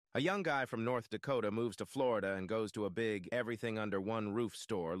A young guy from North Dakota moves to Florida and goes to a big everything-under-one-roof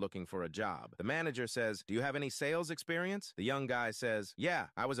store looking for a job. The manager says, "Do you have any sales experience?" The young guy says, "Yeah,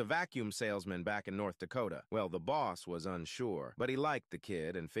 I was a vacuum salesman back in North Dakota." Well, the boss was unsure, but he liked the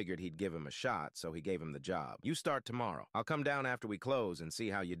kid and figured he'd give him a shot, so he gave him the job. "You start tomorrow. I'll come down after we close and see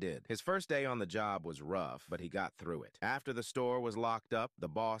how you did." His first day on the job was rough, but he got through it. After the store was locked up, the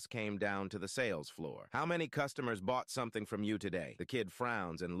boss came down to the sales floor. "How many customers bought something from you today?" The kid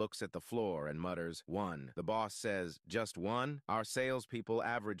frowns and looks at the floor and mutters, "One." The boss says, "Just one? Our salespeople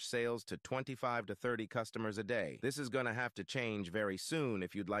average sales to 25 to 30 customers a day. This is going to have to change very soon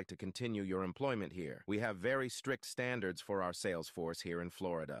if you'd like to continue your employment here. We have very strict standards for our sales force here in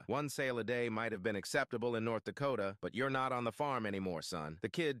Florida. One sale a day might have been acceptable in North Dakota, but you're not on the farm anymore, son." The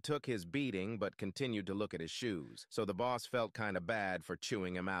kid took his beating but continued to look at his shoes, so the boss felt kind of bad for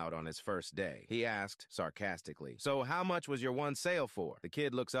chewing him out on his first day. He asked, sarcastically, "So how much was your one sale for?" The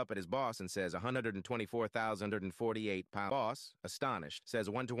kid looks up at his boss and says, "124,148 pounds." Boss, astonished, says,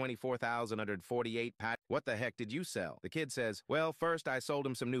 "124,148 pounds? What the heck did you sell?" The kid says, "Well, first I sold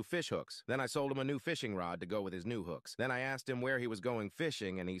him some new fish hooks. Then I sold him a new fishing rod to go with his new hooks. Then I asked him where he was going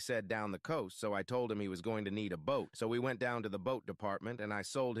fishing, and he said down the coast, so I told him he was going to need a boat. So we went down to the boat department, and I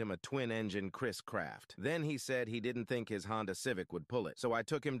sold him a twin-engine Chris Craft. Then he said he didn't think his Honda Civic would pull it. So I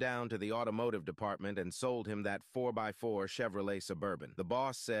took him down to the automotive department and sold him that 4x4 Chevrolet Suburban." The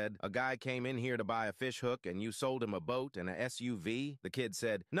boss said, "A guy came in here to buy a fish hook and you sold him a boat and a SUV?" The kid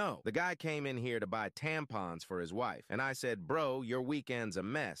said, "No, the guy came in here to buy tampons for his wife. And I said, 'Bro, your weekend's a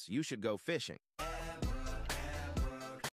mess. You should go fishing.'"